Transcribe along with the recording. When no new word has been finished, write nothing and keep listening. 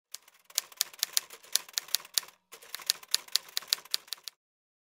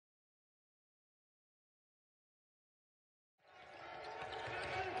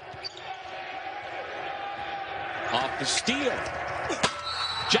The steal.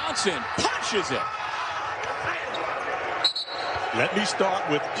 Johnson punches it. Let me start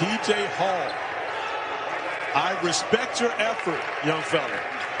with P.J. Hall. I respect your effort, young fella,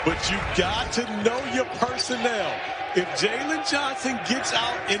 but you got to know your personnel. If Jalen Johnson gets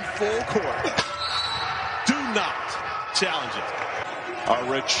out in full court, do not challenge it.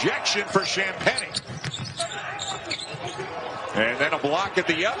 A rejection for Champagny. And then a block at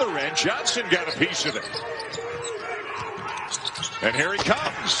the other end. Johnson got a piece of it. And here he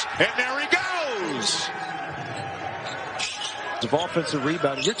comes. And there he goes. Of offensive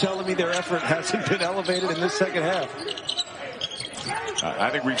rebound. You're telling me their effort hasn't been elevated in this second half?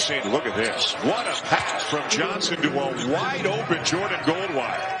 I think we've seen, look at this. What a pass from Johnson to a wide open Jordan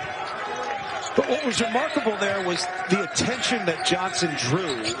Goldwire. But what was remarkable there was the attention that Johnson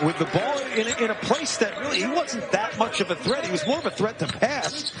drew with the ball in a place that really he wasn't that much of a threat. He was more of a threat to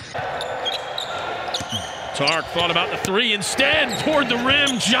pass. Tark thought about the three. Instead, toward the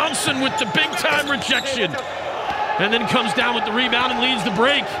rim, Johnson with the big-time rejection. And then comes down with the rebound and leads the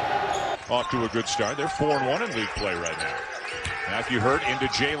break. Off to a good start. They're 4-1 in league play right now. Matthew Hurt into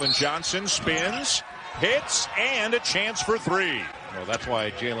Jalen Johnson. Spins, hits, and a chance for three. Well, that's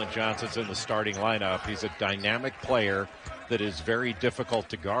why Jalen Johnson's in the starting lineup. He's a dynamic player that is very difficult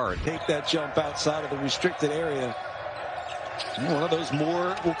to guard. Take that jump outside of the restricted area. One of those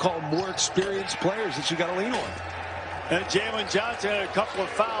we'll call more experienced players that you got to lean on. And Jalen Johnson had a couple of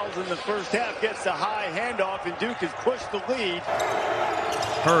fouls in the first half, gets the high handoff, and Duke has pushed the lead.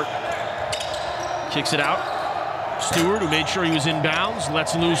 Hurt kicks it out. Stewart, who made sure he was in bounds,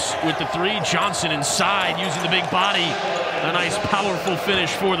 lets loose with the three. Johnson inside using the big body. A nice, powerful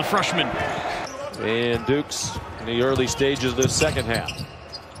finish for the freshman. And Duke's in the early stages of the second half.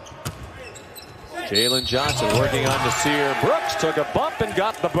 Jalen Johnson working on Nasir Brooks, took a bump and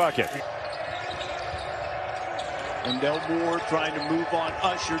got the bucket. And Moore trying to move on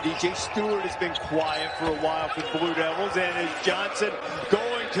Usher. DJ Stewart has been quiet for a while for the Blue Devils. And as Johnson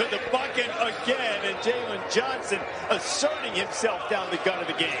going to the bucket again. And Jalen Johnson asserting himself down the gun of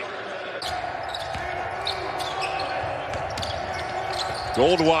the game.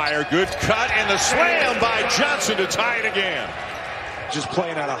 Goldwire, good cut, and the slam by Johnson to tie it again. Just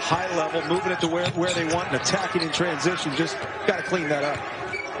playing at a high level, moving it to where they want and attacking in transition. Just got to clean that up.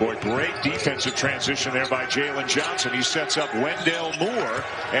 Boy, great defensive transition there by Jalen Johnson. He sets up Wendell Moore,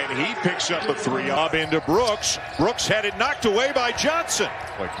 and he picks up a three up into Brooks. Brooks had it knocked away by Johnson.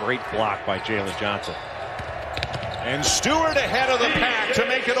 Boy, great block by Jalen Johnson. And Stewart ahead of the pack to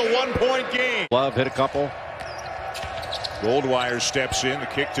make it a one-point game. Love hit a couple. Goldwire steps in, the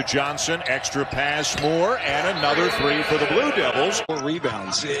kick to Johnson, extra pass Moore, and another three for the Blue Devils. 4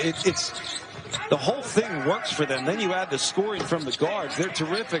 rebounds. It's the whole thing works for them. Then you add the scoring from the guards. They're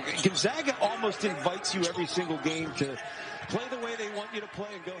terrific. Gonzaga almost invites you every single game to play the way they want you to play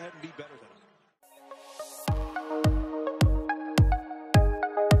and go ahead and be better than them.